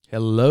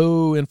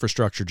Hello,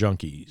 infrastructure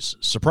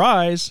junkies.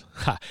 Surprise!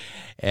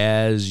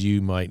 As you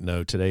might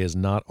know, today is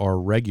not our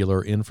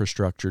regular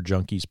Infrastructure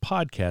Junkies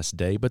podcast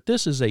day, but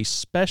this is a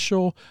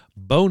special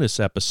bonus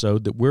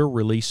episode that we're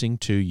releasing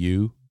to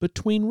you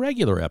between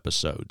regular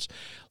episodes.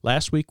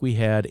 Last week we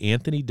had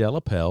Anthony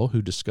Delapelle,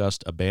 who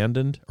discussed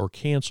abandoned or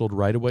canceled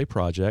right-of-way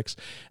projects,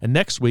 and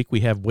next week we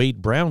have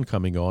Wade Brown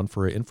coming on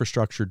for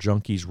Infrastructure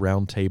Junkies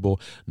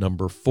Roundtable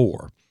number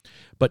 4.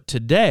 But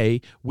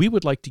today, we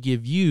would like to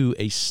give you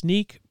a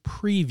sneak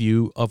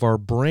preview of our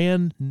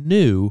brand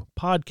new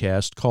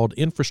podcast called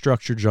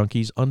Infrastructure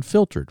Junkies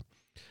Unfiltered.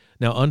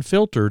 Now,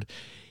 Unfiltered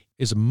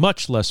is a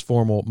much less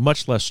formal,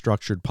 much less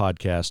structured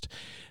podcast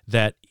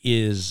that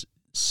is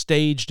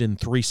staged in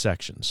 3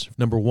 sections.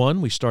 Number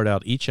 1, we start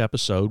out each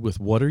episode with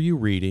what are you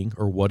reading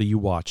or what are you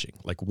watching?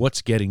 Like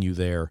what's getting you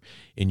there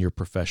in your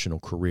professional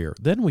career.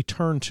 Then we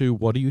turn to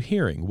what are you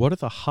hearing? What are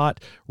the hot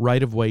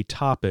right-of-way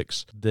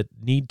topics that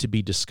need to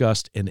be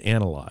discussed and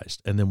analyzed?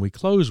 And then we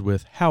close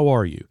with how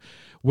are you?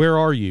 Where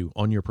are you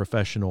on your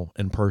professional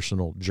and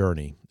personal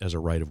journey as a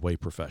right-of-way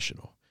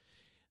professional?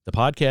 The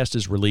podcast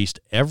is released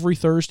every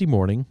Thursday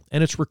morning,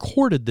 and it's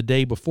recorded the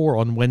day before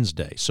on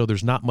Wednesday, so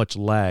there's not much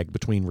lag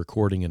between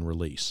recording and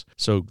release.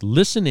 So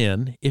listen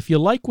in. If you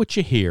like what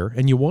you hear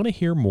and you want to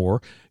hear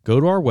more, go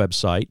to our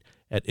website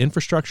at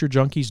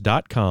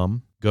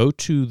infrastructurejunkies.com, go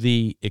to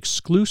the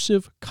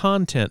exclusive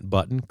content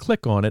button,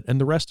 click on it,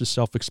 and the rest is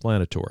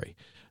self-explanatory.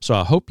 So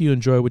I hope you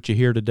enjoy what you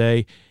hear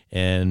today,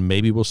 and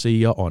maybe we'll see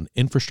you on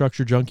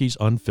Infrastructure Junkies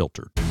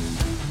Unfiltered.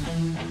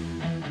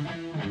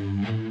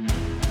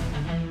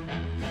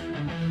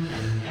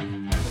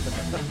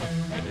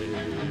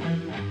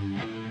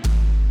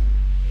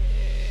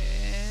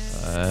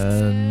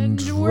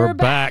 And we're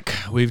back.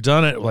 We've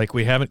done it like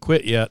we haven't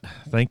quit yet.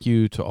 Thank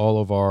you to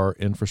all of our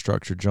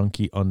Infrastructure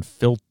Junkie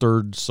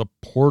Unfiltered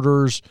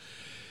supporters.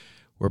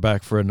 We're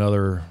back for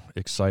another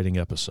exciting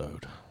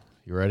episode.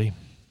 You ready?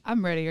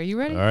 I'm ready. Are you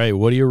ready? All right.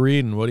 What are you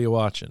reading? What are you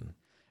watching?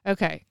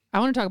 Okay. I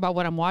want to talk about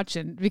what I'm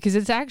watching because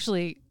it's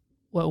actually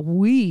what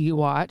we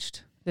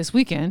watched this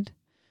weekend.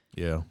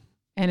 Yeah.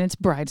 And it's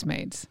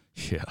Bridesmaids.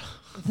 Yeah.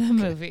 The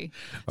movie.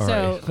 All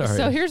so right.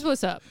 So here's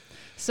what's up.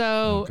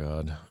 So oh,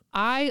 God.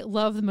 I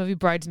love the movie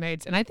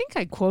Bridesmaids, and I think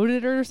I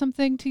quoted it or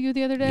something to you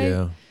the other day.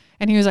 Yeah.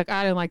 And he was like,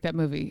 I didn't like that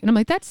movie. And I'm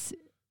like, that's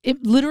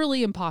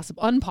literally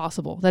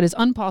impossible. That is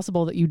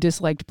impossible that you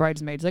disliked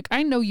Bridesmaids. Like,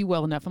 I know you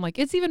well enough. I'm like,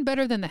 it's even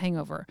better than The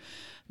Hangover.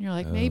 And you're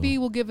like, maybe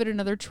we'll give it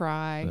another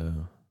try.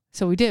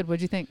 So we did.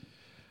 What'd you think?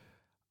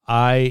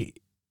 I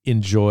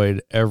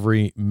enjoyed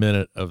every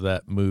minute of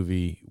that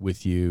movie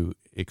with you,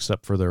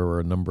 except for there were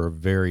a number of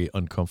very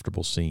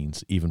uncomfortable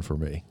scenes, even for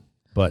me.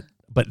 But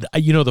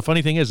you know, the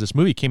funny thing is, this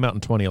movie came out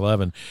in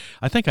 2011.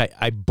 I think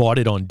I bought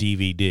it on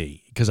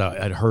DVD because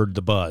I'd heard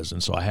the buzz,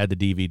 and so I had the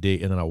DVD,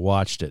 and then I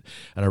watched it,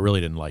 and I really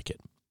didn't like it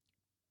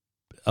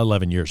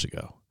 11 years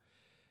ago.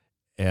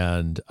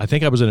 And I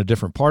think I was in a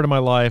different part of my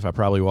life. I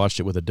probably watched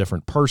it with a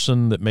different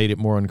person that made it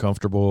more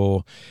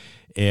uncomfortable.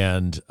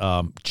 And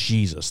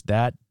Jesus,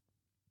 that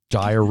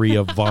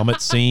diarrhea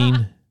vomit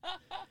scene.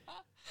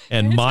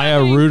 And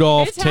Maya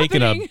Rudolph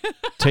taking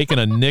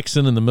a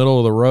Nixon in the middle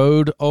of the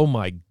road. Oh,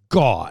 my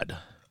God.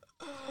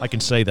 I can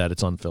say that.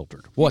 It's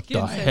unfiltered. What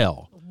the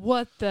hell?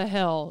 What the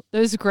hell? That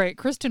was great.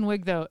 Kristen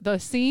Wiig, though, the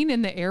scene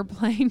in the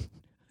airplane,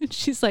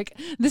 she's like,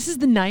 this is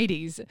the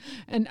 90s.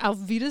 And Auf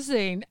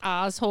Wiedersehen,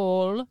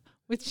 asshole.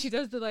 She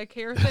does the like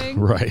hair thing.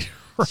 Right.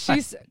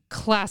 She's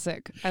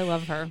classic. I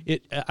love her.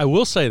 I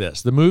will say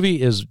this. The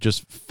movie is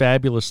just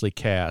fabulously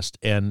cast.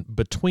 And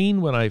between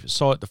when I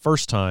saw it the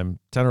first time,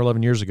 10 or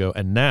 11 years ago,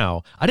 and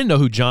now, I didn't know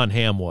who John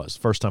Hamm was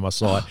first time I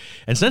saw it.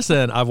 And since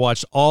then, I've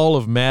watched all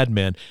of Mad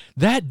Men.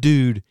 That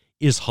dude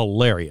is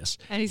hilarious.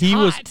 And he's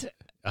hot.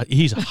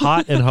 He's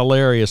hot and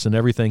hilarious in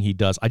everything he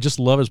does. I just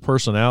love his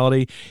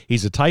personality.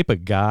 He's the type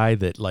of guy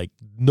that, like,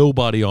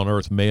 nobody on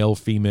earth, male,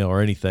 female,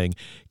 or anything,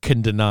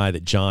 can deny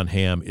that John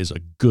Hamm is a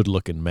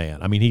good-looking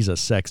man. I mean, he's a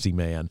sexy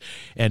man,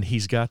 and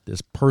he's got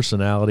this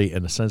personality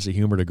and a sense of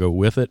humor to go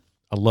with it.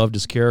 I loved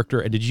his character.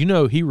 And did you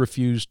know he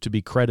refused to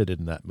be credited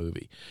in that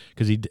movie?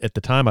 Because at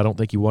the time, I don't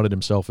think he wanted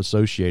himself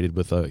associated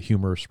with a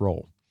humorous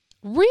role.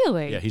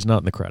 Really? Yeah, he's not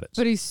in the credits.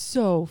 But he's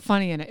so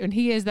funny in it. And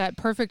he is that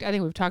perfect, I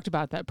think we've talked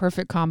about that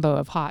perfect combo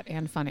of hot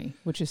and funny,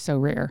 which is so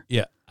rare.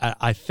 Yeah,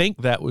 I think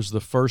that was the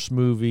first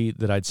movie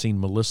that I'd seen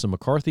Melissa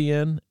McCarthy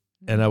in.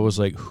 And I was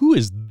like, who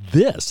is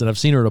this? And I've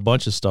seen her in a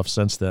bunch of stuff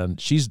since then.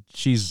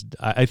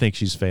 I think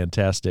she's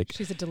fantastic.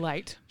 She's a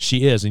delight.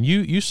 She is. And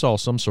you saw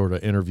some sort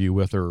of interview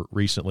with her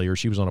recently, or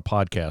she was on a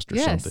podcast or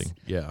something.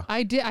 Yeah.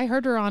 I did. I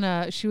heard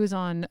her she was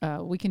on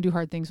We Can Do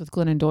Hard Things with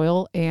Glennon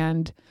Doyle,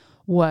 and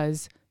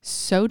was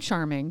so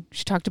charming.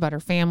 She talked about her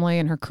family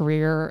and her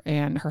career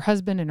and her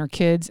husband and her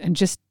kids, and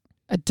just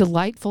a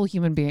delightful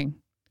human being,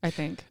 I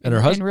think. And her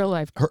husband in real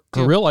life. Her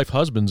real life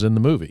husband's in the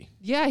movie.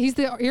 Yeah, he's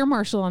the air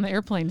marshal on the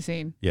airplane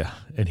scene. Yeah,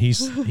 and he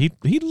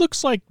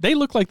looks like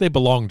they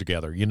belong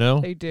together, you know?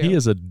 They do. He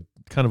is a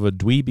kind of a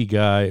dweeby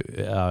guy,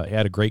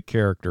 had a great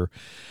character.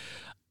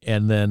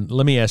 And then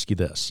let me ask you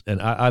this,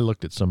 and I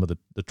looked at some of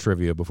the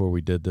trivia before we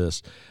did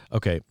this.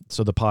 Okay,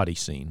 so the potty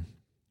scene,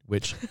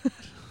 which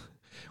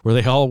where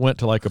they all went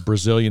to like a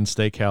Brazilian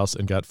steakhouse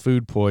and got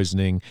food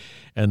poisoning,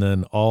 and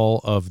then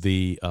all of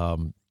the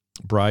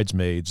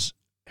bridesmaids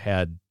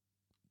had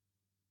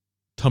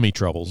tummy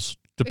troubles,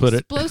 to put it.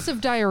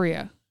 Explosive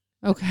diarrhea,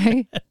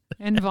 okay,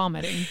 and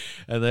vomiting.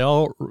 And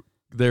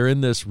they're in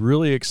this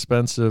really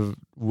expensive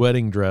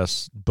wedding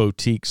dress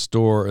boutique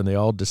store, and they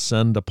all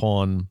descend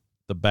upon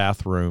the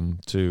bathroom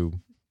to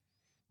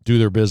do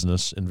their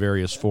business in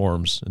various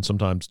forms, and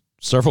sometimes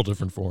several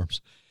different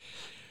forms.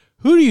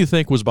 Who do you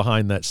think was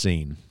behind that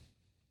scene?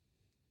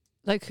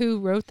 Like who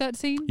wrote that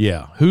scene?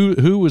 Yeah,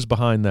 who was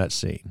behind that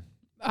scene?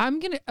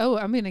 I'm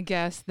gonna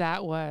guess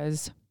that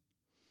was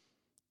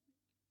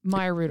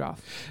Maya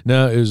Rudolph.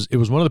 No, it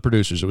was one of the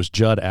producers. It was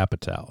Judd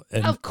Apatow.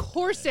 And, of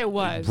course it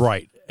was.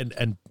 Right.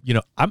 And you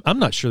know, I'm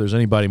not sure there's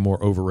anybody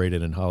more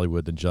overrated in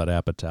Hollywood than Judd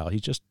Apatow.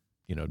 He's just,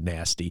 you know,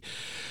 nasty.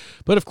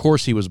 But of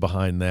course he was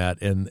behind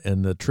that,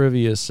 and the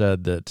trivia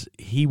said that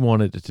he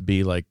wanted it to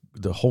be like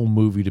the whole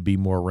movie to be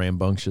more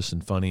rambunctious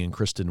and funny, and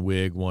Kristen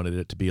Wiig wanted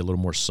it to be a little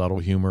more subtle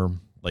humor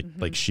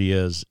like she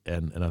is,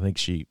 and I think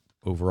she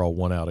overall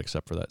won out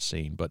except for that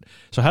scene. But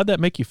so how'd that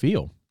make you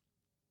feel?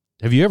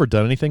 Have you ever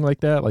done anything like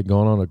that, like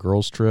gone on a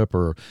girls' trip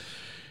or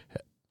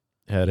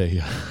had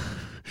a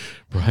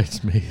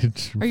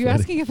bridesmaid? Are you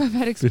asking if I've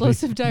had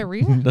explosive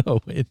diarrhea? No,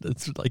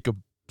 it's like a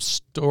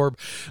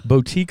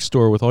boutique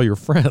store with all your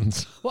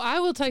friends. Well, I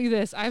will tell you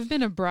this. I've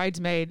been a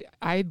bridesmaid,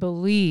 I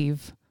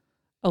believe,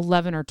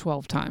 11 or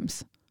 12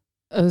 times.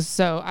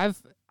 So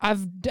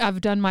I've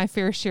done my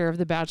fair share of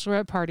the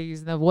bachelorette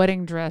parties, the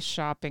wedding dress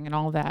shopping, and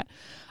all that.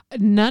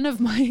 None of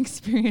my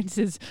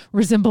experiences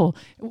resemble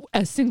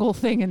a single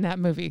thing in that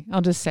movie.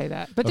 I'll just say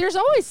that. But there's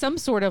always some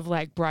sort of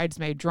like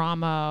bridesmaid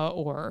drama,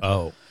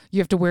 or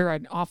you have to wear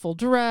an awful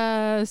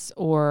dress,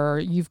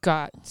 or you've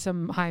got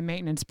some high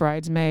maintenance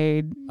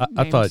bridesmaid.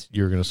 I thought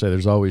you were going to say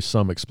there's always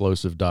some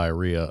explosive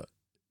diarrhea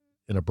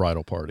in a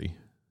bridal party.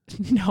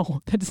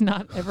 No, that's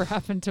not ever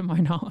happened to my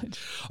knowledge.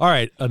 All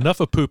right, enough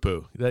of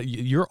poo-poo.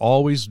 You're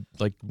always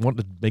like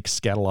wanting to make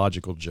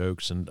scatological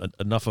jokes, and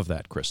enough of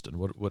that, Kristen.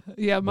 What?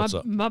 Yeah, what's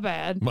up? My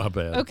bad. My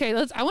bad. Okay,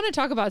 I want to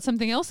talk about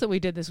something else that we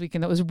did this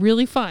weekend that was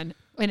really fun,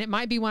 and it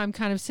might be why I'm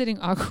kind of sitting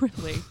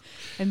awkwardly,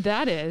 and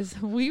that is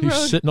you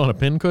sitting on a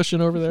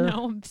pincushion over there?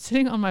 No, I'm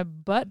sitting on my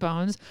butt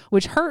bones,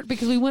 which hurt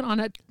because we went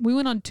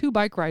on 2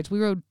 bike rides.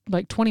 We rode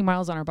like 20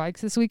 miles on our bikes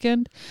this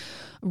weekend.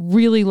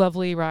 Really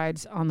lovely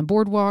rides on the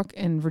boardwalk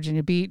in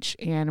Virginia Beach,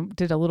 and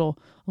did a little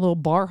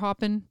bar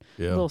hopping,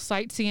 a little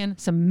sightseeing,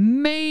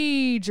 some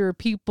major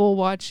people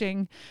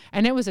watching,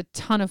 and it was a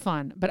ton of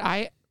fun. But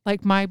I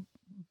like my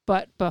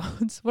butt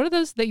bones. What are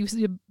those that you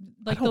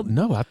like? I don't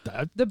know. I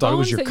thought it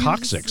was your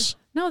coccyx.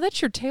 No, that's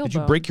your tailbone. Did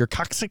you break your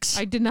coccyx?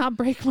 I did not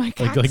break my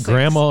coccyx. Like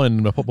Grandma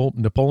and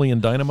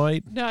Napoleon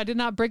Dynamite? No, I did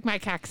not break my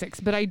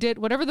coccyx, but I did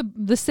whatever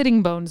the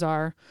sitting bones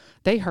are.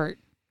 They hurt.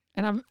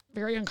 And I'm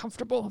very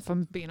uncomfortable, if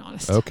I'm being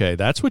honest. Okay,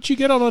 that's what you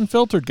get on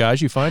Unfiltered,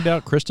 guys. You find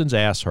out Kristen's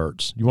ass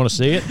hurts. You want to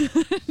see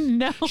it?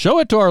 No. Show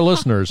it to our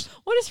listeners.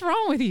 What is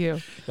wrong with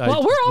you?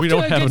 Well, we're off to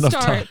a good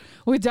start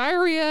with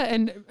diarrhea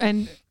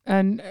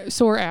and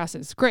sore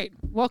asses. Great.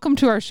 Welcome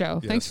to our show.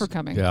 Yes. Thanks for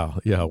coming. Yeah.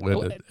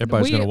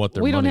 Everybody's going to want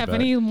their money back. We don't have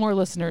any more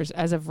listeners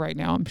as of right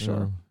now, I'm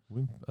sure.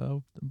 A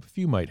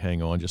few might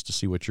hang on just to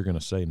see what you're going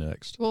to say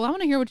next. Well, I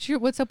want to hear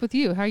what's up with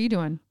you. How are you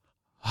doing?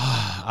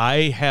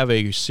 I have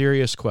a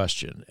serious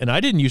question, and I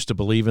didn't used to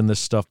believe in this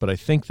stuff, but I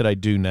think that I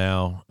do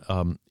now.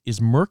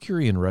 Is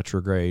Mercury in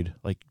retrograde?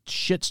 Like,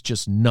 shit's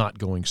just not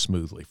going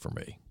smoothly for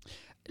me.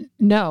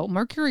 No,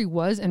 Mercury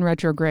was in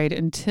retrograde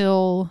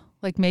until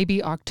like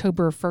maybe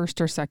October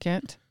 1st or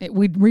 2nd.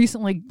 We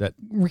recently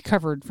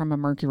recovered from a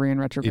Mercury in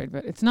retrograde,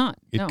 but it's not.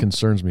 It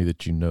concerns me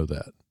that you know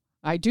that.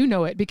 I do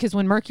know it because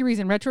when Mercury's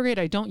in retrograde,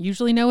 I don't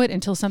usually know it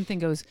until something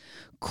goes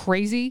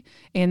crazy.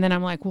 And then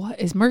I'm like, what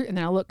is Mercury? And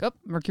then I look up,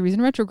 Mercury's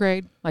in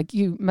retrograde. Like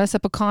you mess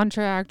up a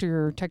contract or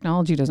your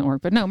technology doesn't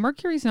work. But no,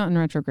 Mercury's not in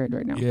retrograde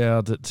right now.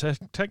 Yeah, the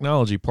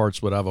technology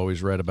part's what I've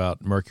always read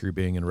about Mercury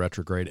being in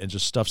retrograde, and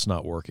just stuff's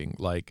not working.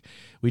 Like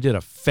we did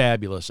a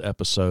fabulous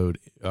episode,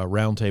 a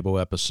roundtable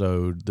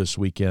episode this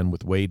weekend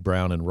with Wade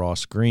Brown and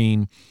Ross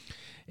Green.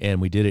 And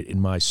we did it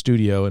in my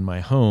studio in my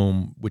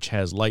home, which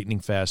has lightning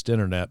fast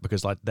internet,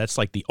 because that's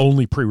like the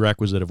only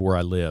prerequisite of where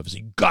I live. So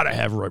you got to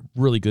have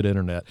really good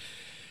internet.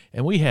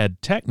 And we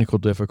had technical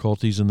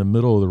difficulties in the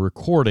middle of the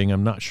recording.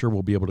 I'm not sure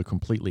we'll be able to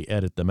completely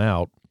edit them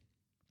out.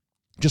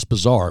 Just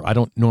bizarre. I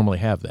don't normally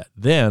have that.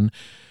 Then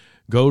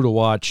go to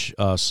watch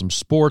some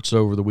sports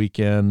over the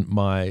weekend.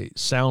 My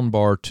sound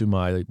bar to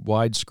my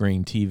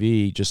widescreen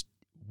TV just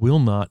will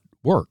not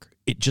work.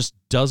 It just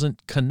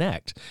doesn't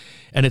connect.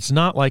 And it's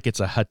not like it's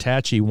a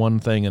Hitachi one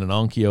thing and an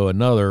Onkyo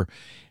another.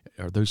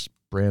 Are those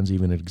brands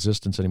even in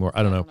existence anymore?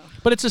 I don't know.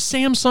 But it's a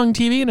Samsung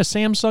TV and a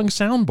Samsung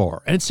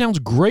soundbar. And it sounds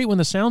great when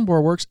the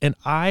soundbar works. And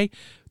I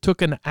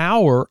took an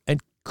hour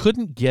and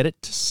couldn't get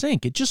it to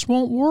sync. It just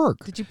won't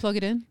work. Did you plug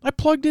it in? I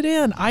plugged it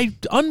in. I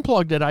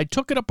unplugged it. I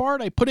took it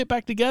apart. I put it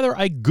back together.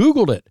 I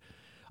Googled it.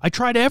 I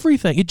tried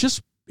everything.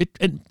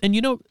 And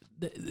you know,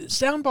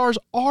 sound bars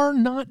are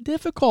not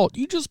difficult.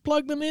 You just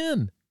plug them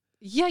in.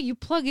 Yeah, you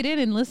plug it in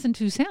and listen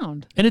to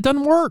sound. And it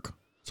doesn't work.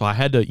 So I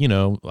had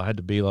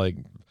to be like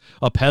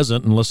a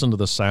peasant and listen to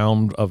the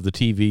sound of the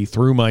TV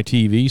through my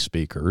TV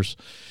speakers.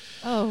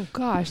 Oh,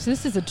 gosh,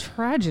 this is a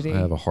tragedy. I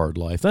have a hard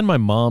life. Then my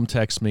mom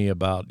texts me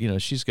about,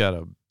 she's got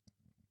a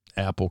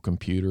Apple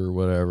computer or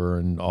whatever,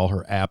 and all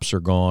her apps are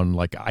gone.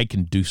 Like, I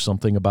can do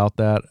something about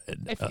that.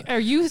 Are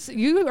you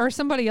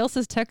somebody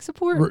else's tech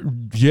support?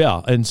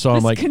 Yeah, and so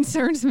I'm like,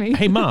 concerns me.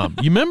 Hey, Mom,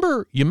 you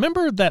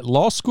remember that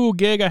law school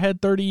gig I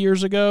had 30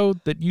 years ago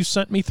that you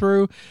sent me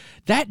through?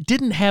 That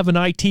didn't have an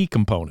IT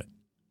component.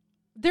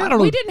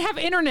 We didn't have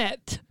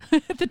internet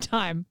at the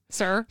time,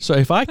 sir. So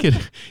if I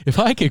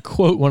could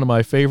quote one of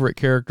my favorite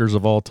characters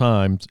of all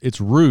time,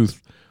 it's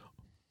Ruth.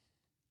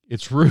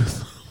 It's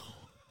Ruth.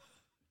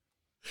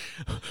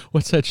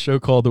 What's that show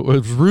called? It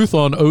was Ruth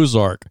on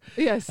Ozark.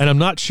 Yes. And I'm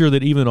not sure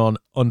that even on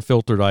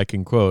Unfiltered I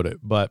can quote it.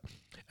 But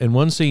in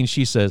one scene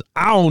she says,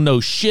 I don't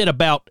know shit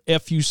about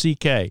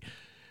FUCK.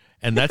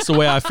 And that's the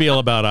way I feel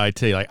about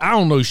IT. Like, I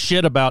don't know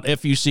shit about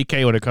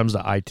FUCK when it comes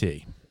to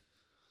IT.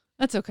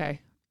 That's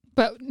okay.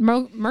 But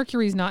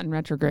Mercury's not in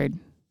retrograde.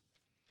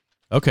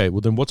 Okay,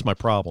 well then what's my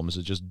problem? Is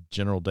it just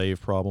general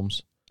Dave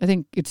problems? I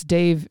think it's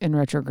Dave in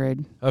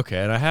retrograde. Okay,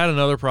 and I had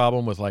another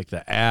problem with like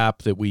the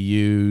app that we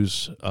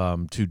use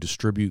to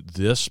distribute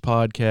this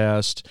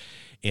podcast,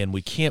 and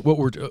we can't.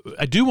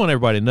 I do want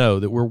everybody to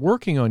know that we're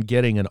working on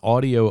getting an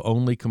audio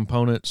only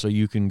component, so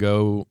you can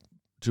go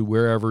to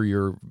wherever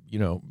you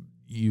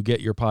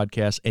get your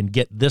podcast and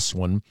get this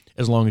one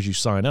as long as you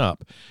sign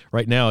up.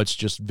 Right now, it's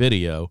just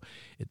video.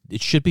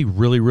 It should be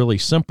really, really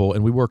simple,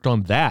 and we worked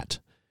on that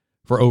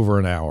for over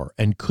an hour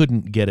and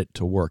couldn't get it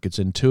to work. It's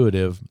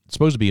intuitive. It's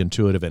supposed to be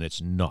intuitive, and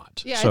it's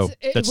not. Yeah, so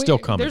that's still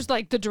coming. There's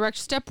like the direct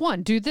step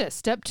 1, do this.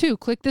 Step 2,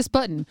 click this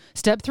button.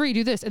 Step 3,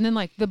 do this. And then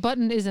like the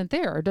button isn't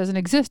there or doesn't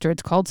exist or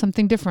it's called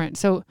something different.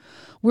 So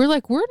we're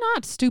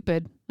not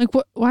stupid. Like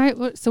why?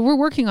 So we're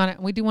working on it,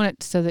 and we do want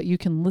it so that you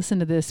can listen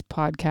to this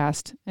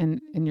podcast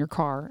in your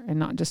car and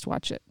not just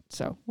watch it.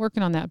 So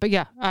working on that. But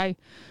yeah,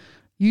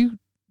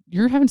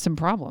 you're having some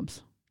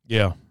problems.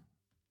 Yeah,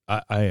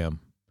 I am.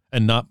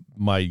 And not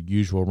my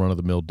usual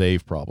run-of-the-mill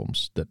Dave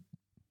problems that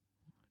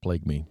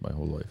plague me my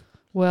whole life.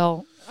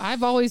 Well,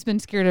 I've always been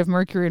scared of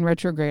Mercury in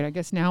retrograde. I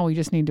guess now we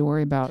just need to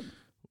worry about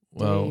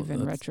Dave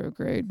in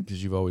retrograde.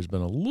 Because you've always been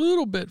a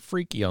little bit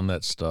freaky on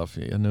that stuff.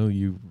 I know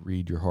you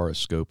read your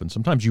horoscope, and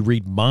sometimes you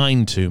read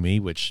mine to me,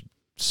 which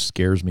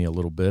scares me a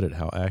little bit at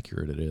how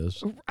accurate it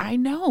is. I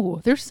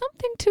know. There's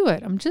something to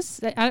it.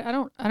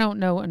 I don't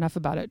know enough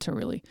about it to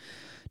really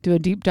do a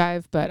deep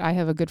dive, but I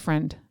have a good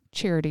friend,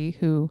 Charity,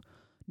 who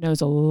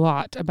knows a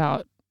lot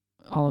about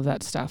all of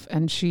that stuff,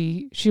 and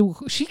she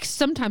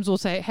sometimes will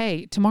say,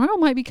 hey, tomorrow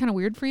might be kind of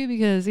weird for you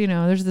because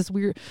there's this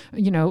weird,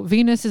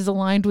 Venus is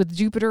aligned with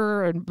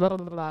Jupiter and blah blah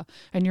blah, blah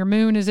and your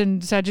moon is in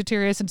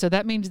Sagittarius, and so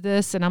that means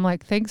this. And I'm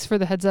like, thanks for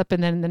the heads up.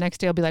 And then the next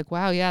day I'll be like,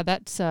 wow, yeah,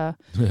 that's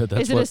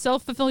is it a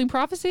self-fulfilling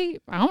prophecy?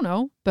 I don't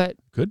know, but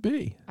could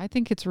be. I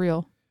think it's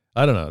real.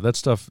 I don't know, that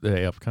stuff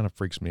kind of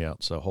freaks me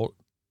out, so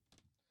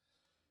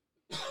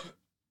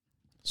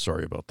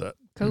sorry about that.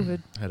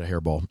 COVID. Had a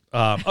hairball.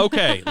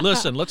 Okay,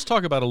 listen, let's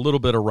talk about a little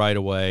bit of Right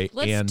Away.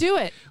 Let's do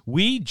it.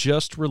 We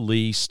just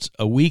released,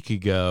 a week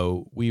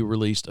ago,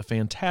 a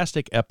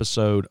fantastic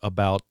episode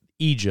about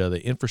EJA,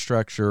 the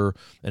Infrastructure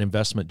and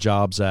Investment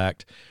Jobs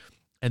Act,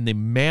 and the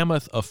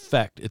mammoth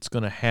effect it's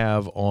going to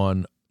have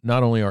on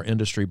not only our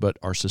industry, but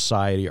our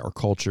society, our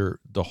culture,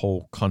 the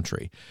whole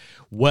country.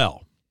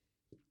 Well,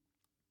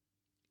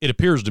 it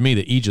appears to me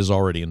that EJA is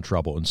already in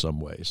trouble in some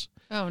ways.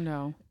 Oh,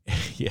 no.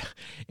 Yeah.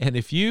 And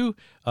if you,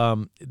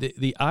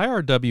 the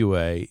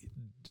IRWA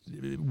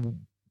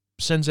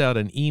sends out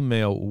an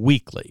email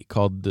weekly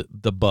called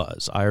the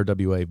Buzz,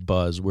 IRWA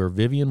Buzz, where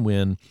Vivian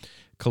Wynn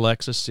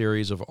collects a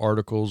series of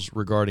articles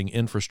regarding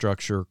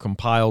infrastructure,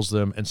 compiles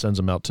them, and sends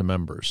them out to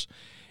members.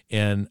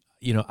 And,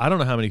 I don't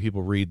know how many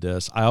people read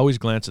this. I always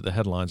glance at the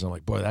headlines and I'm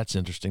like, boy, that's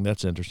interesting,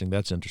 that's interesting,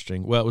 that's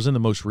interesting. Well, it was in the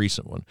most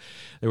recent one.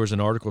 There was an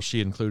article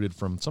she included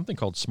from something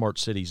called Smart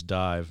Cities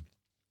Dive.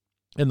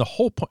 And the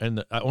whole point,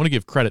 and I want to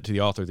give credit to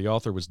the author. The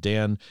author was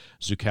Dan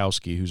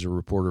Zukowski, who's a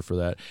reporter for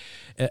that.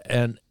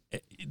 And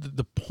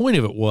the point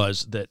of it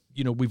was that,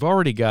 we've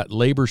already got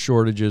labor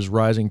shortages,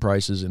 rising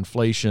prices,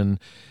 inflation.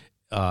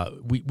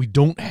 We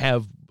don't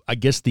have, I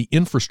guess, the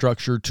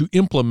infrastructure to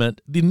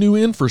implement the new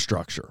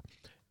infrastructure.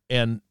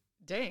 And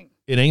dang,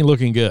 it ain't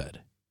looking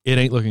good. It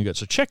ain't looking good.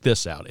 So check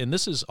this out. And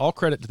this is all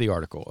credit to the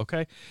article,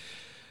 okay?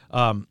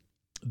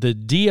 The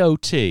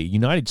DOT,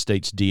 United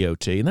States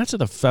DOT, and that's at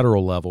the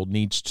federal level,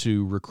 needs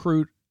to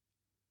recruit,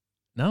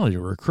 not only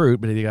to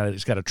recruit, but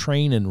it's got to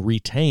train and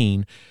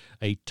retain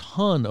a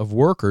ton of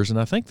workers. And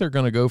I think they're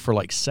going to go for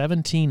like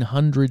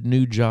 1,700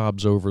 new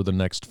jobs over the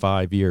next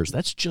 5 years.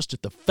 That's just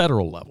at the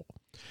federal level.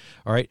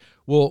 All right.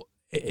 Well,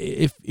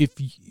 if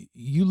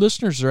you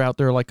listeners are out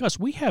there like us,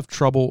 we have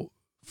trouble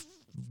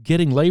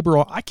getting labor.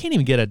 I can't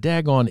even get a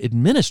daggone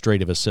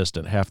administrative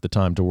assistant half the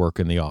time to work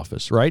in the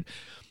office, right?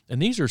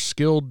 And these are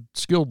skilled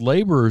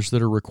laborers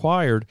that are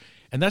required,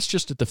 and that's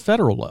just at the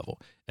federal level.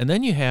 And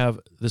then you have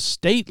the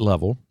state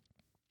level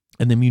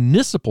and the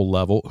municipal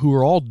level who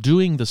are all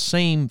doing the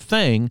same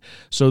thing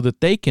so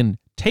that they can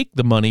take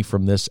the money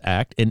from this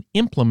act and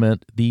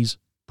implement these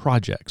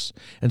projects.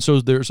 And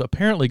so there's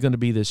apparently going to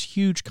be this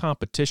huge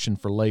competition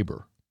for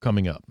labor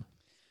coming up.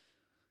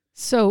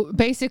 So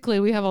basically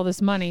we have all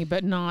this money,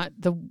 but not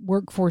the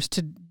workforce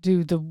to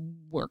do the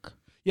work.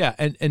 Yeah,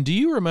 and do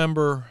you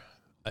remember,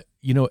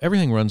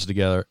 everything runs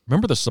together.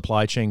 Remember the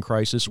supply chain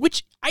crisis,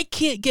 which I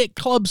can't get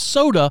club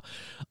soda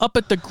up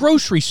at the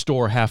grocery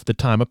store half the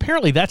time.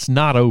 Apparently that's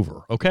not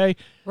over, okay?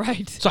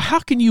 Right. So how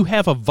can you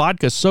have a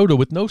vodka soda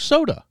with no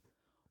soda?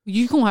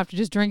 You're going to have to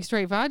just drink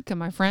straight vodka,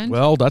 my friend.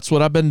 Well, that's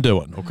what I've been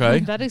doing, okay?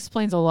 That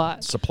explains a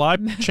lot. Supply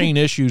chain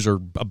issues are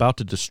about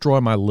to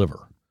destroy my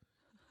liver.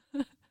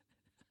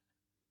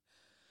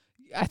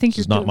 I think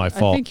it's not my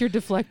fault. I think you're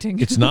deflecting.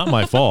 It's not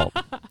my fault.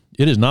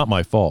 It is not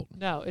my fault.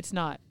 No, it's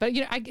not. But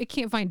I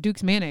can't find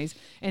Duke's mayonnaise.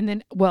 And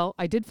then, well,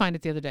 I did find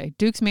it the other day.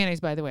 Duke's mayonnaise,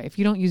 by the way. If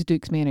you don't use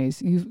Duke's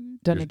mayonnaise, you've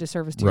done a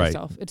disservice to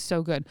yourself. It's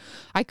so good.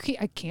 I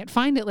can't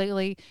find it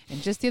lately.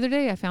 And just the other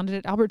day, I found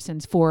it at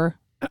Albertsons for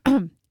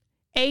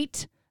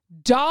 $8.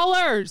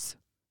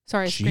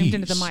 Sorry, I screamed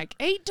into the mic.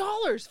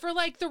 $8 for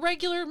like the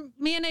regular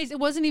mayonnaise. It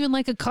wasn't even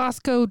like a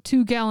Costco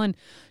 2-gallon,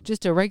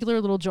 just a regular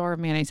little jar of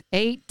mayonnaise.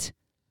 $8.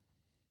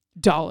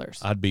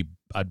 I'd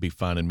be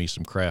finding me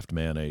some Kraft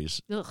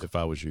mayonnaise if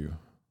I was you.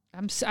 I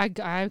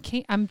got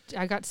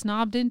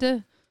snobbed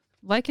into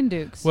liking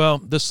Duke's. Well,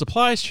 the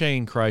supply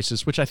chain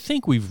crisis, which I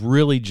think we've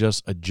really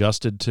just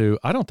adjusted to,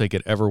 I don't think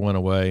it ever went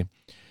away.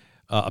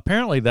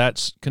 Apparently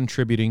that's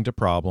contributing to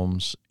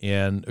problems.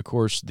 And of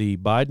course, the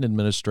Biden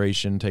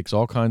administration takes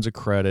all kinds of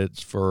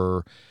credits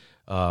for,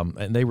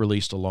 and they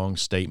released a long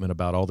statement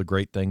about all the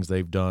great things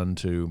they've done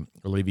to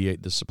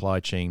alleviate the supply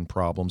chain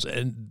problems.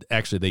 And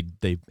actually,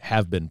 they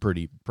have been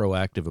pretty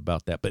proactive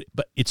about that, but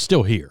it's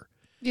still here.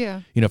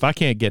 Yeah. If I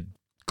can't get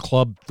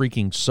club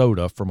freaking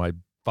soda for my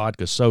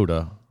vodka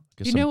soda.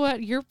 You know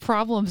what? Your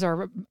problems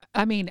are,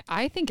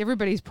 I think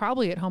everybody's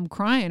probably at home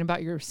crying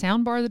about your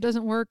sound bar that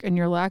doesn't work and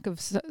your lack of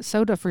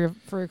soda for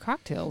your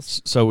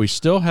cocktails. So we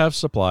still have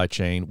supply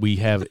chain. We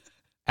have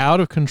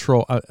out of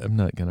control. I'm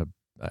not going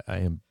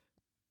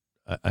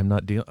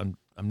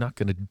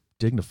to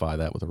dignify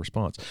that with a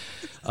response.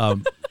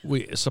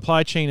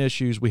 Supply chain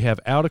issues. We have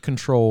out of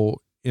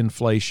control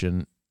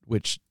inflation,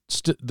 which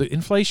the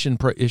inflation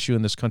issue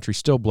in this country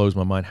still blows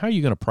my mind. How are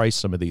you going to price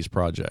some of these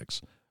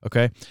projects?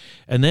 Okay.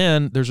 And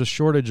then there's a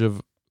shortage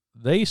of,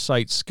 they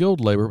cite skilled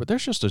labor, but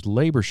there's just a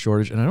labor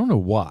shortage. And I don't know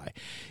why.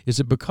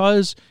 Is it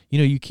because,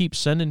 you keep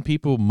sending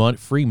people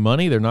free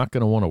money, they're not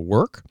going to want to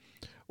work?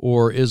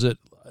 Or is it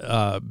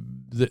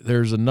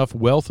there's enough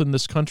wealth in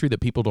this country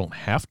that people don't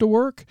have to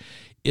work?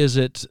 Is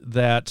it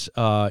that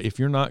if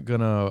you're not going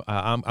to,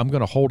 I'm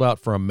going to hold out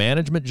for a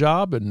management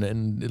job and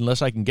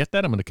unless I can get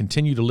that, I'm going to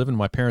continue to live in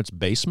my parents'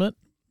 basement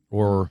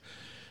or,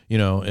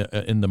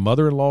 in the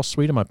mother-in-law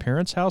suite of my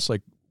parents' house?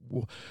 Like,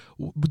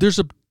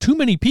 there's too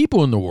many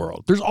people in the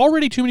world. There's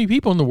already too many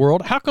people in the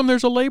world. How come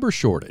there's a labor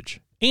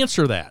shortage?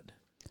 Answer that.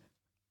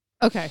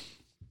 Okay.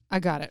 I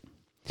got it.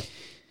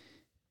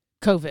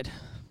 COVID.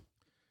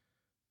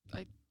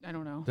 I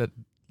don't know. That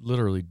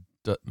literally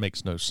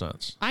makes no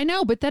sense. I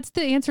know, but that's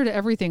the answer to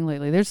everything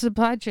lately. There's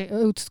supply chain.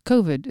 Oh, it's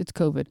COVID. It's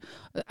COVID.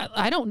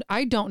 I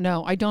don't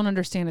know. I don't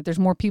understand it. There's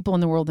more people in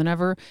the world than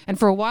ever. And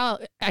for a while,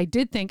 I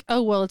did think,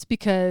 oh, well, it's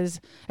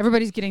because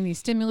everybody's getting these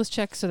stimulus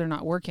checks, so they're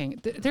not working.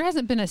 There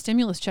hasn't been a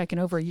stimulus check in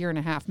over a year and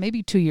a half,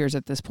 maybe 2 years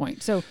at this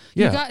point. So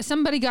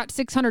somebody got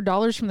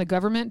 $600 from the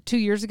government 2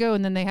 years ago,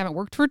 and then they haven't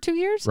worked for 2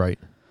 years? Right.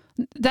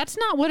 That's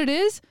not what it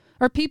is.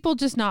 Are people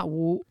just not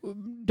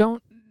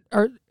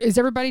Or is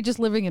everybody just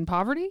living in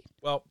poverty?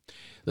 Well,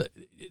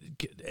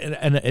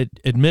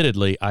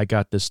 admittedly, I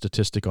got this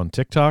statistic on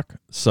TikTok,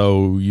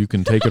 so you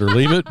can take it or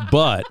leave it.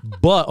 But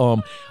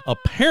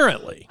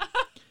apparently,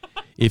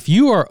 if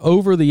you are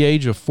over the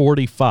age of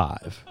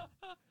 45,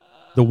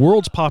 the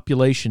world's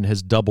population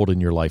has doubled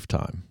in your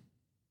lifetime.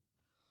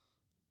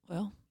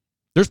 Well,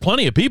 there's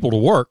plenty of people to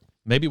work.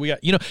 Maybe we got,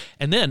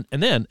 and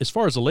then as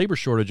far as the labor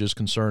shortage is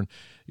concerned,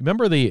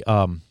 remember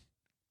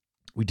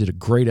we did a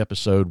great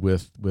episode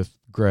with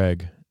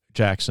Greg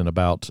Jackson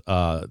about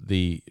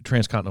the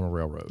Transcontinental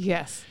Railroad.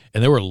 Yes.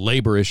 And there were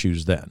labor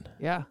issues then.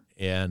 Yeah.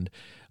 And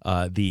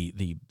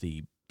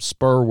the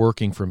spur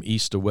working from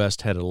east to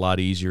west had it a lot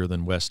easier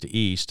than west to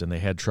east, and they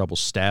had trouble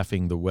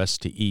staffing the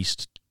west to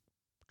east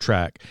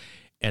track.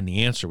 And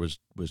the answer was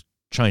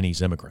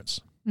Chinese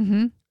immigrants.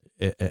 Mm-hmm.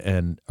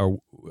 And are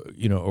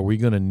we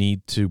going to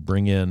need to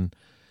bring in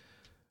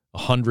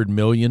 100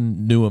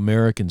 million new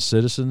American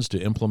citizens to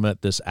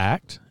implement this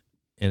act?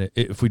 And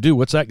if we do,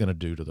 what's that going to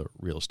do to the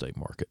real estate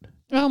market?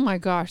 Oh, my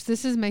gosh.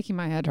 This is making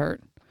my head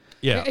hurt.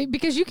 Yeah.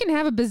 Because you can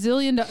have a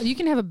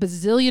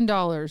bazillion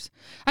dollars.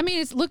 I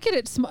mean, look at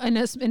it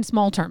in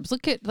small terms.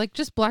 Look at like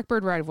just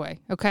Blackbird right of way.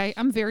 Okay.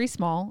 I'm very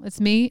small. It's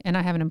me and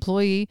I have an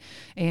employee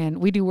and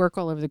we do work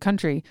all over the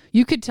country.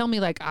 You could tell me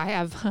like, I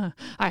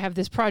have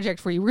this project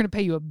for you. We're going to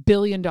pay you $1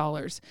 billion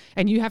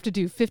and you have to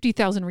do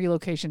 50,000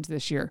 relocations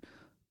this year.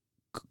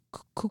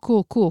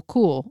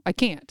 Cool. I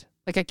can't.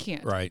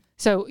 Right.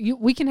 So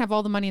we can have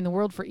all the money in the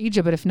world for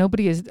Egypt, but if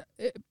nobody is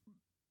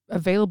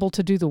available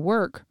to do the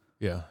work.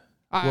 Yeah.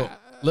 Well,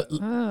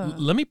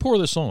 let me pour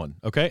this on,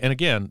 okay? And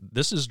again,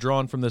 this is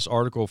drawn from this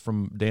article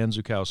from Dan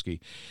Zukowski.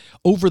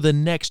 Over the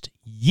next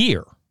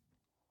year,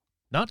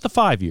 not the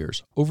 5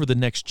 years, over the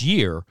next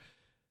year,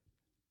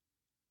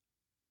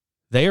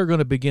 they are going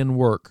to begin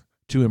work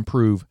to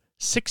improve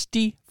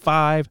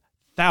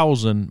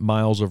 65,000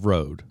 miles of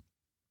road.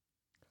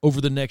 Over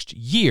the next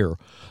year,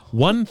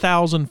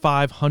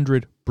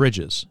 1,500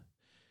 bridges.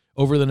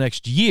 Over the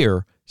next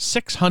year,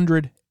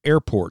 600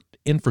 airport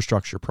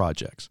infrastructure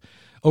projects.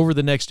 Over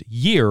the next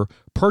year,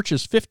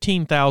 purchase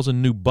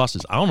 15,000 new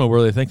buses. I don't know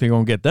where they think they're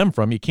going to get them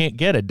from. You can't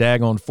get a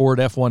daggone Ford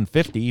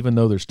F-150, even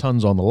though there's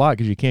tons on the lot,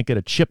 because you can't get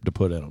a chip to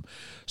put in them.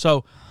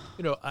 So,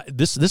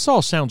 this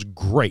all sounds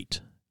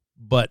great,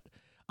 but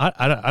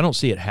I don't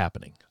see it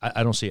happening.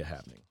 I don't see it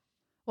happening.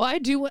 Well, I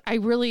do. I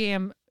really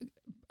am.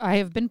 I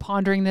have been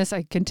pondering this.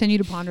 I continue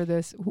to ponder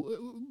this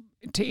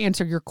to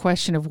answer your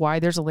question of why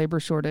there's a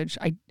labor shortage.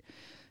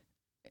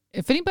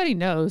 If anybody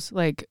knows,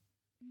 like,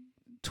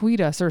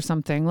 tweet us or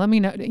something. Let me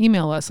know.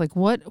 Email us. Like,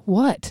 what?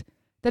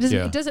 That doesn't.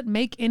 It doesn't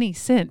make any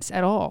sense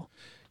at all.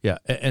 Yeah,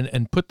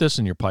 and put this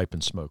in your pipe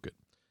and smoke it.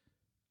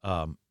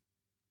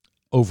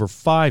 Over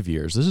 5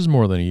 years, this is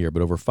more than a year,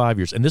 but over 5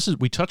 years, and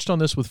we touched on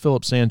this with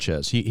Philip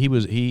Sanchez.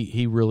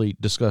 He really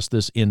discussed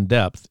this in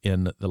depth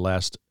in the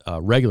last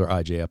regular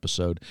IJ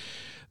episode.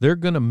 They're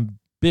going to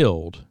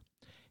build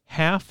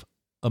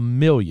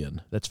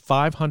 500,000. That's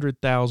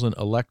 500,000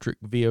 electric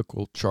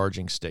vehicle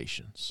charging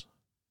stations.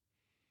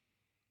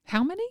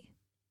 How many?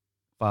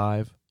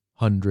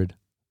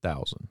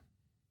 500,000.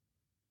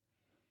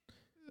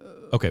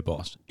 Okay,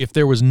 boss. If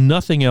there was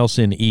nothing else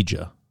in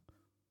Egypt,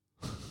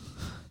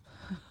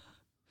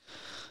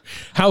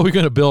 how are we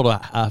going to build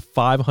a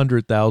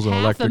 500,000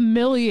 electric?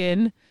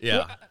 500,000.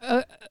 Yeah.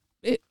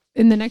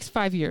 In the next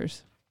 5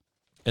 years.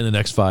 In the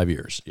next 5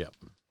 years, yeah.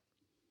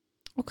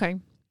 Okay.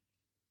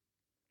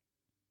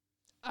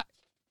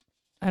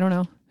 I don't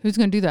know. Who's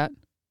going to do that?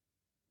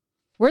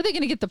 Where are they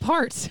going to get the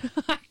parts? Where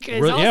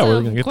are they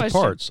going to get the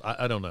parts?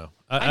 I don't know.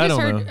 I don't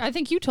know. I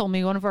think you told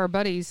me one of our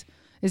buddies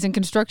is in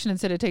construction and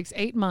said it takes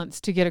 8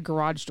 months to get a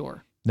garage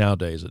door.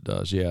 Nowadays it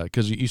does, yeah.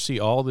 Because you see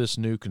all this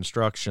new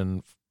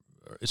construction,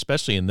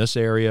 especially in this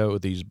area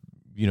with these,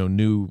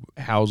 new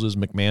houses,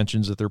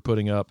 McMansions that they're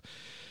putting up.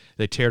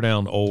 They tear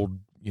down old,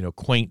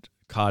 quaint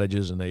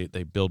cottages and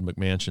they build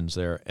McMansions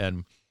there.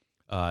 And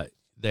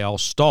they all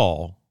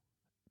stall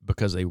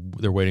because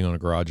they're waiting on a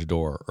garage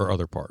door or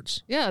other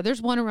parts. Yeah,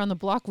 there's one around the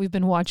block we've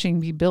been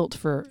watching be built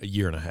for a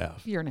year and a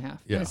half. Yeah. And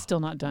it's still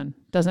not done.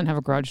 Doesn't have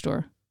a garage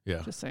door.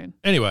 Yeah. Just saying.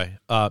 Anyway,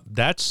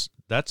 that's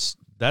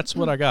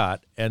what I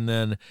got. And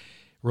then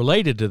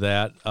related to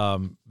that,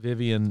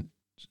 Vivian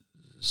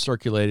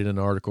circulated an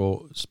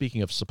article,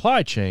 speaking of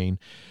supply chain,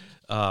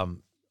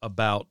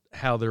 about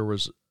how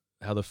the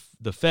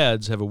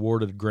feds have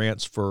awarded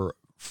grants for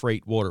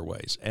freight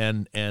waterways,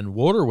 and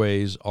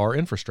waterways are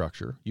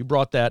infrastructure. You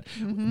brought that.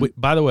 Mm-hmm.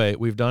 By the way,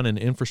 we've done an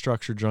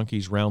Infrastructure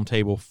Junkies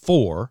Roundtable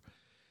 4,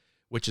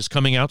 which is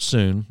coming out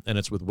soon, and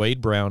it's with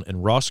Wade Brown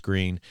and Ross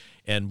Green.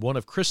 And one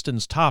of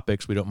Kristen's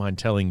topics, we don't mind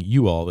telling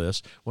you all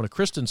this, one of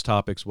Kristen's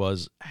topics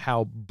was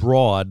how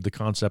broad the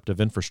concept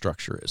of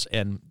infrastructure is.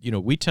 And,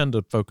 we tend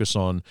to focus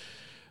on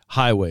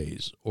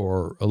highways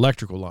or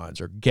electrical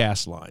lines or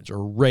gas lines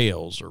or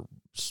rails or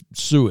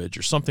sewage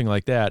or something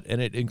like that.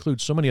 And it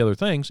includes so many other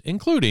things,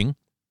 including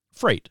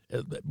freight,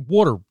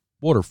 water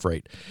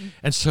freight.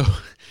 And so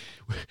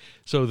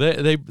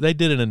they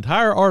did an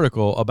entire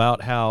article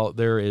about how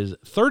there is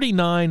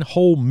 $39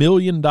 whole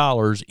million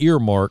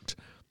earmarked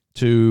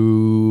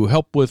to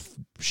help with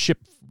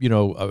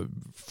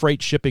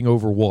freight shipping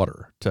over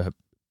water to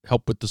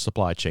help with the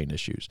supply chain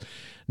issues.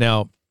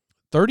 Now,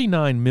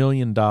 $39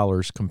 million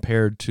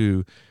compared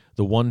to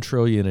the $1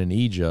 trillion in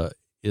Egypt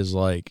is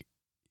like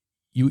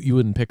you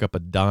wouldn't pick up a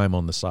dime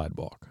on the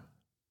sidewalk.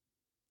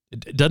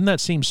 Doesn't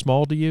that seem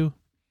small to you?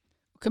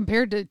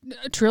 Compared to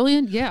 $1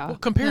 trillion? Yeah. Well,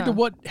 compared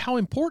to how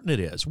important it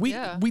is. We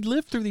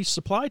live through these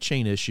supply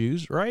chain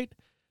issues, right?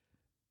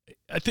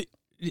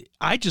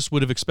 I just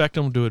would have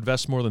expected them to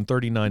invest more than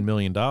 $39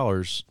 million.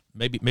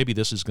 Maybe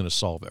this is going to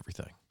solve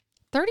everything.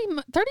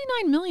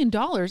 $39 million.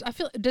 I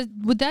feel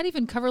would that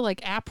even cover like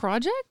a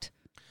project?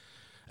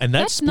 And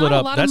that's split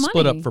up. That's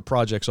split up for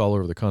projects all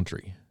over the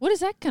country. What is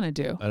that going to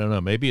do? I don't know.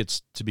 Maybe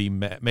it's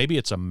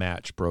a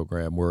match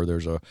program where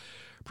there's a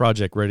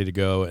project ready to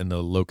go, and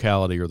the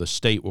locality or the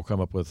state will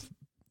come up with,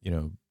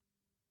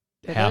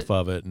 half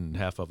of it, and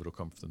half of it will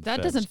come from the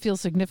That feds. doesn't feel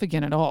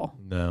significant at all.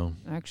 No,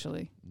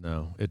 actually.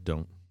 no, it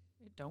don't.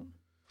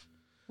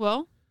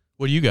 Well,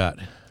 What do you got?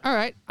 All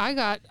right, I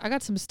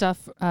got some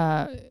stuff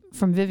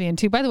from Vivian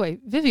too. By the way,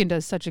 Vivian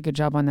does such a good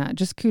job on that.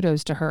 Just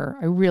kudos to her.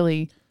 I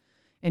really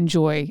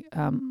enjoy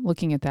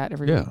looking at that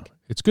every week.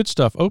 It's good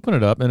stuff. Open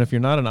it up, and if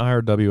you're not an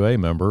IRWA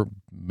member,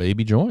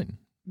 maybe join.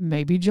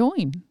 I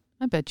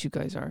bet you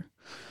guys are.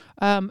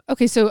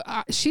 Okay, so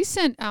she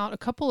sent out a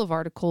couple of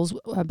articles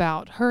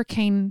about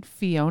Hurricane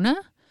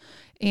Fiona,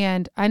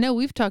 and I know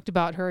we've talked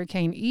about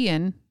Hurricane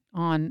Ian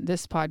on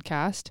this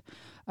podcast.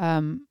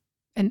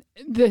 And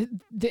the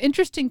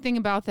interesting thing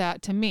about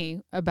that to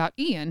me, about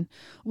Ian,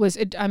 was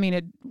it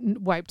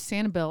wiped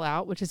Sanibel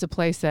out, which is a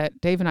place that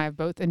Dave and I have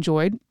both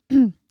enjoyed.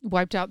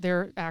 Wiped out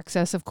their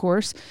access, of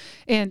course.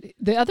 And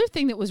the other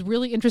thing that was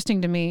really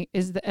interesting to me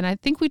is that, and I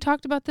think we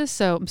talked about this,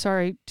 so I'm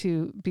sorry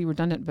to be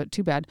redundant, but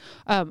too bad.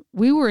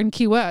 We were in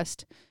Key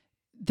West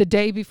the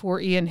day before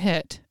Ian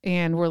hit,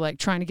 and we're like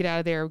trying to get out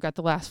of there. We got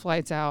the last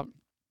flights out.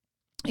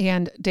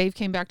 And Dave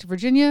came back to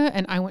Virginia,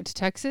 and I went to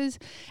Texas.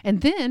 And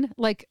then,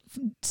 like,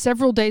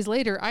 several days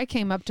later, I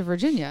came up to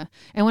Virginia.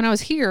 And when I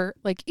was here,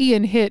 like,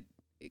 Ian hit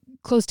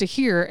close to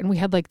here, and we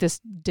had, like, this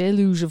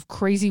deluge of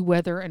crazy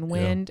weather and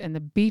wind, and the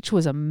beach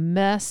was a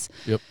mess.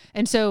 Yep.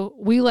 And so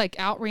we, like,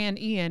 outran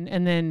Ian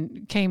and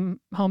then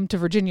came home to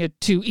Virginia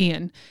to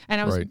Ian.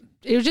 And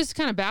it was just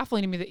kind of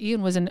baffling to me that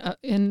Ian was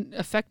in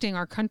affecting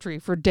our country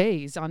for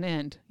days on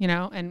end,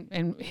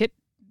 and hit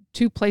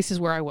two places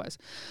where I was.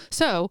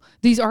 So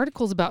these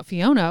articles about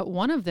Fiona,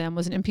 one of them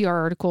was an NPR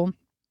article.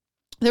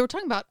 They were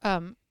talking about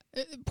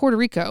Puerto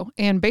Rico,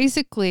 and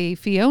basically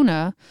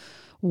Fiona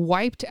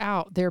wiped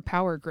out their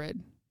power grid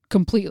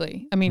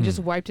completely. Just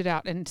wiped it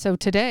out. And so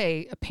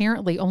today,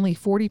 apparently only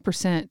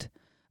 40%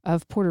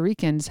 of Puerto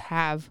Ricans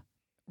have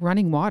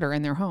running water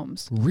in their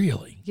homes.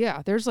 Really?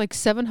 Yeah. There's like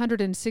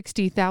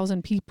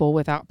 760,000 people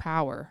without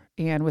power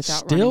and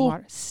without running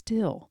water.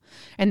 Still.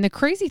 And the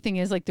crazy thing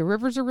is, like, the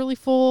rivers are really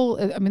full.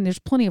 There's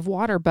plenty of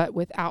water, but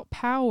without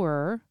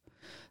power,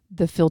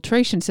 the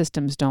filtration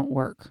systems don't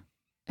work.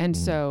 And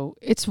so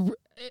this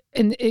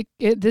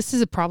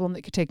is a problem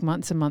that could take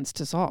months and months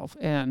to solve.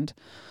 And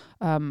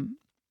I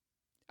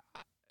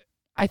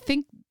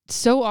think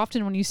so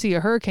often when you see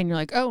a hurricane, you're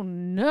like, oh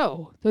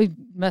no, they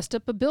messed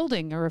up a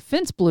building or a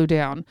fence blew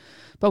down.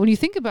 But when you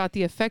think about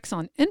the effects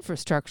on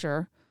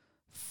infrastructure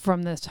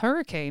from this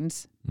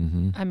hurricanes,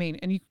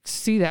 and you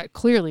see that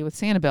clearly with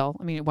Sanibel.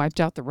 It wiped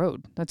out the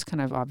road. That's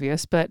kind of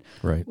obvious. But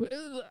right.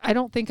 I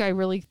don't think I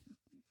really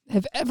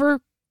have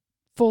ever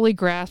fully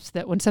grasped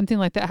that when something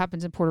like that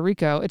happens in Puerto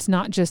Rico, it's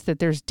not just that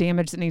there's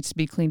damage that needs to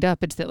be cleaned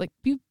up. It's that, like,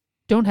 you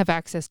don't have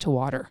access to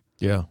water.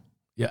 Yeah.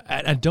 Yeah,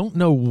 I don't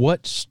know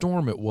what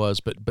storm it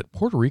was, but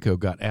Puerto Rico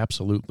got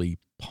absolutely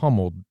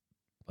pummeled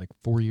like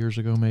 4 years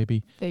ago,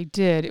 maybe. They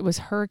did. It was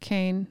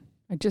Hurricane.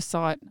 I just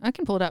saw it. I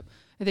can pull it up.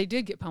 They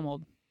did get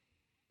pummeled.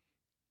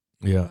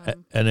 Yeah,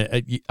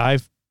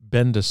 I've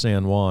been to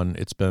San Juan.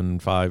 It's been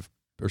 5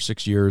 or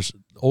 6 years.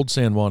 Old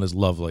San Juan is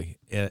lovely,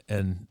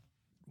 and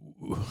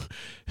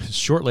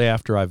shortly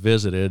after I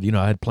visited,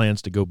 I had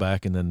plans to go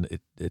back, and then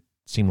it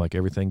seemed like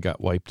everything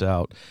got wiped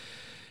out.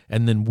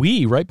 And then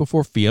right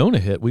before Fiona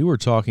hit, we were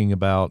talking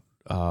about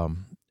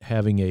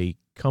having a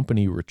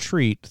company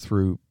retreat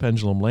through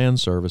Pendulum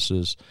Land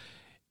Services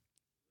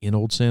in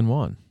Old San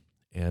Juan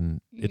and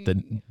at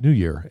the New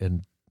Year.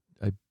 And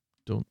I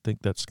don't think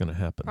that's going to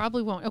happen.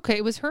 Probably won't. Okay,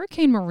 it was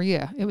Hurricane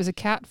Maria. It was a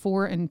Cat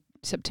 4 in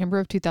September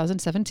of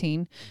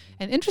 2017.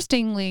 And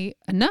interestingly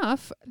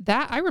enough,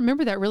 I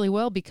remember that really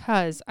well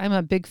because I'm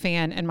a big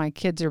fan, and my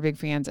kids are big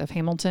fans of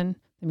Hamilton,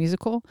 the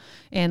musical,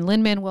 and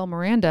Lin-Manuel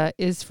Miranda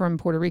is from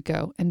Puerto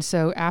Rico. And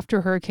so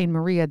after Hurricane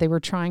Maria, they were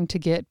trying to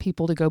get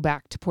people to go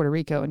back to Puerto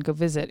Rico and go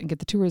visit and get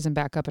the tourism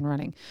back up and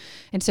running.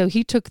 And so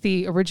he took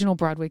the original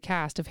Broadway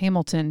cast of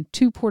Hamilton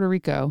to Puerto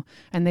Rico,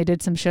 and they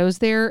did some shows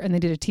there, and they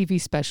did a TV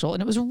special,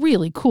 and it was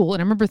really cool. And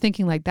I remember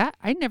thinking, like, that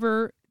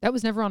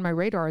was never on my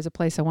radar as a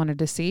place I wanted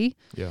to see.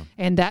 Yeah.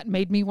 And that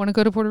made me want to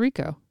go to Puerto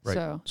Rico. Right.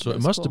 So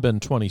it must have been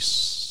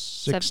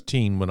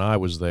 2016 when I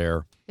was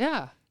there.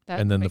 Yeah.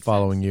 And then the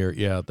following year,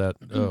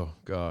 oh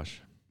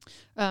gosh.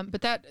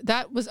 But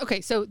that was, okay,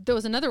 so there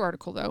was another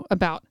article, though,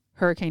 about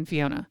Hurricane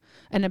Fiona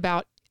and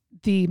about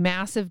the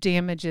massive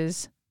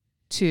damages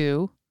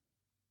to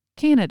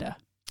Canada.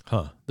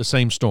 Huh. The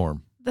same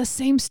storm.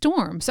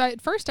 So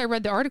at first I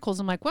read the articles.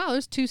 I'm like, wow,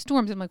 there's two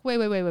storms. I'm like,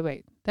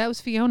 wait. That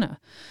was Fiona.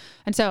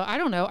 And so I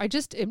don't know.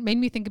 It made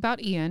me think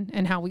about Ian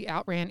and how we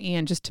outran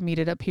Ian just to meet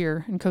it up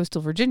here in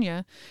coastal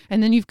Virginia.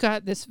 And then you've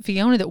got this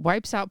Fiona that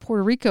wipes out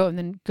Puerto Rico and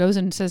then goes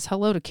and says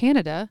hello to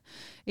Canada.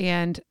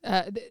 And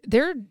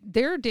their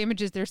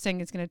damages, they're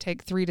saying it's going to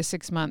take 3 to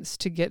 6 months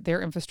to get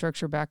their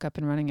infrastructure back up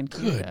and running in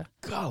Canada.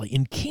 Good golly,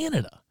 in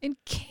Canada. And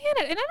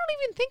I don't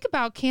even think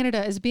about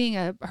Canada as being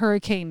a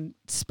hurricane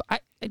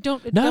I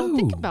don't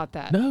think about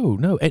that.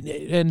 No.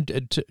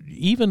 And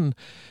even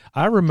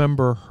I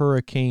remember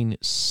Hurricane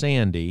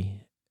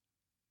Sandy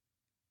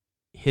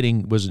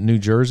hitting, was it New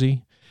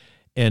Jersey?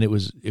 And it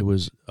was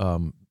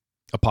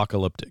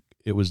apocalyptic.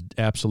 It was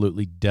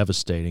absolutely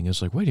devastating.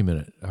 It's like, wait a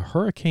minute, a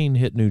hurricane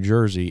hit New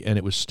Jersey, and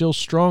it was still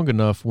strong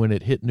enough when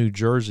it hit New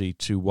Jersey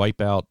to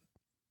wipe out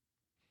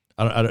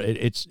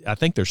I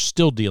think they're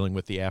still dealing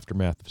with the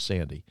aftermath of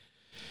Sandy.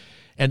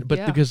 But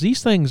Yeah. because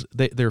these things,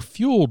 they're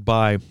fueled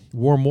by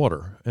warm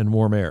water and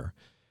warm air.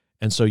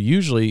 And so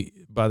usually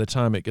by the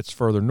time it gets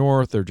further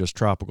north, they're just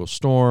tropical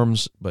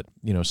storms. But,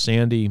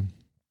 Sandy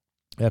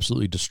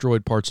absolutely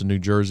destroyed parts of New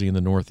Jersey in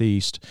the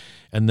Northeast.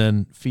 And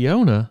then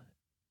Fiona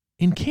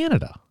in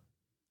Canada.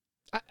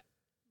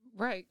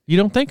 Right. You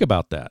don't think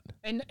about that.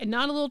 And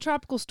not a little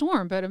tropical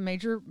storm, but a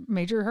major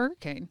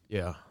hurricane.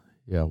 Yeah.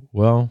 Yeah.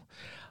 Well,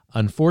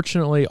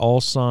 unfortunately,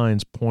 all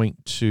signs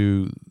point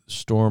to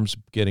storms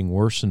getting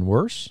worse and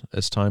worse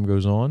as time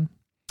goes on.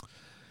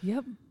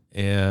 Yep.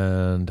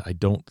 And I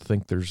don't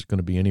think there's going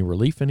to be any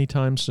relief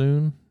anytime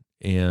soon.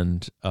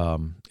 And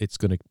it's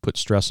going to put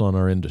stress on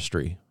our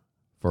industry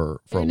for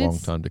a long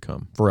time to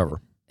come,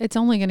 forever. It's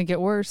only going to get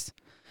worse.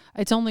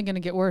 It's only going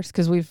to get worse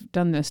because we've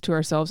done this to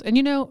ourselves. And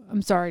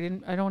I'm sorry,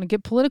 I don't want to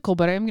get political,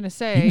 but I am going to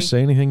say. You can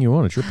say anything you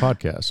want. It's your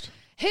podcast.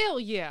 Hell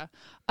yeah.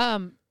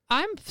 I'm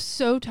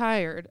so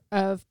tired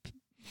of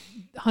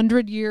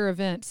 100-year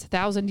events,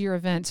 1,000-year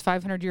events,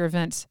 500-year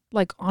events,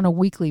 like on a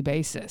weekly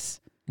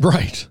basis.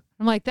 Right.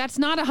 I'm like, that's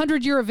not a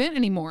 100-year event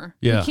anymore.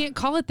 Yeah. You can't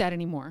call it that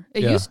anymore.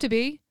 It used to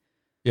be.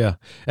 Yeah.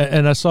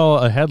 And I saw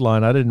a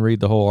headline. I didn't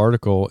read the whole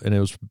article, and it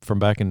was from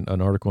back in an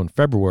article in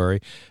February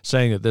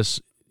saying that this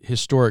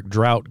historic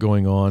drought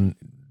going on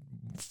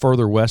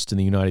further west in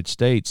the United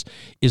States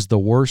is the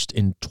worst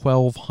in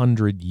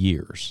 1,200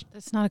 years.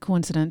 That's not a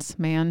coincidence,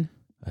 man.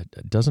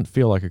 It doesn't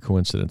feel like a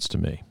coincidence to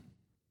me.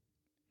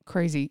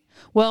 Crazy.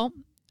 Well,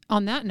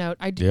 on that note,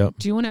 do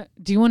you want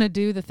to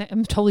do the thing?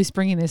 I'm totally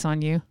springing this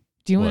on you.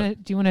 Do you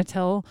want to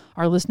tell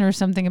our listeners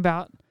something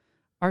about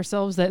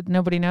ourselves that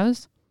nobody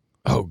knows?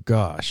 Oh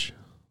gosh.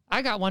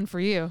 I got one for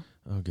you.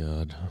 Oh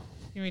God.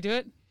 Can we do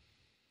it?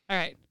 All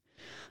right.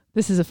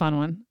 This is a fun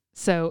one.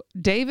 So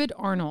David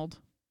Arnold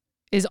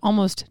is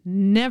almost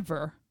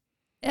never,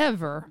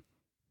 ever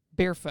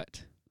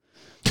barefoot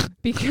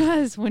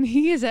because when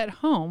he is at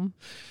home,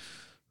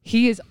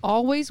 he is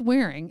always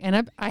wearing,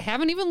 and I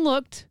haven't even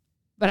looked,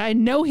 but I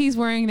know he's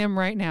wearing them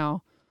right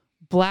now,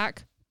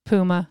 black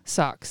Puma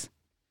socks.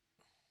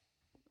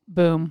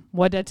 Boom.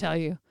 What'd I tell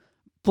you?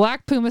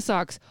 Black Puma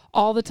socks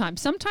all the time.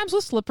 Sometimes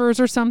with slippers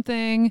or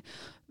something.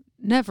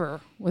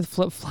 Never with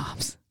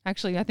flip-flops.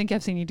 Actually, I think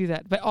I've seen you do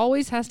that. But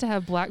always has to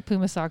have black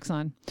Puma socks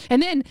on.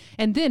 And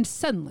then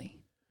suddenly,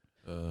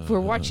 if we're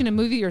watching a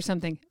movie or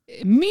something,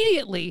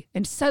 immediately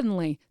and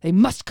suddenly they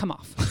must come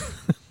off.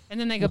 And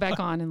then they go back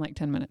on in like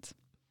 10 minutes.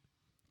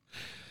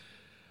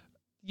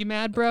 You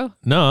mad, bro?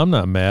 No, I'm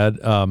not mad.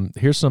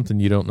 Here's something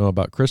you don't know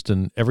about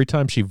Kristen. Every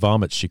time she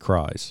vomits, she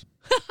cries.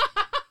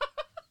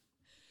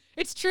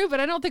 It's true, but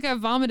I don't think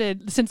I've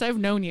vomited since I've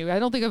known you. I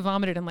don't think I've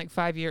vomited in like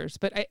 5 years.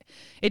 But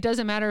it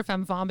doesn't matter if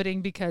I'm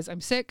vomiting because I'm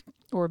sick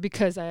or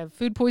because I have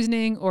food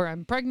poisoning or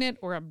I'm pregnant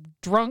or I'm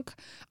drunk.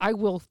 I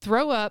will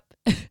throw up.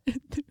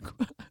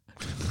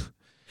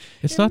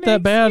 It's not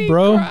that bad,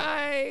 bro.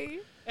 Cry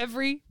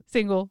every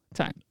single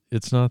time.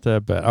 It's not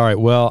that bad. All right.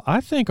 Well,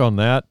 I think on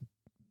that,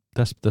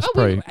 that's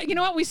probably. You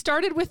know what? We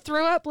started with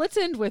throw up. Let's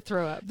end with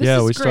throw up. This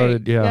is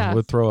great. Started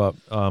with throw up.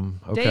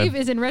 Okay. Dave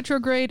is in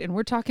retrograde, and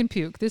we're talking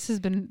puke. This has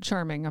been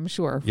charming, I'm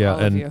sure. For all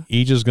of you.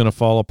 Aegis going to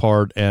fall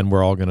apart, and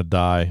we're all going to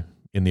die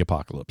in the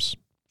apocalypse.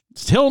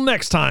 Till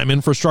next time,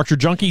 Infrastructure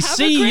Junkies. Have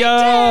See a great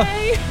ya.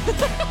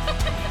 Day.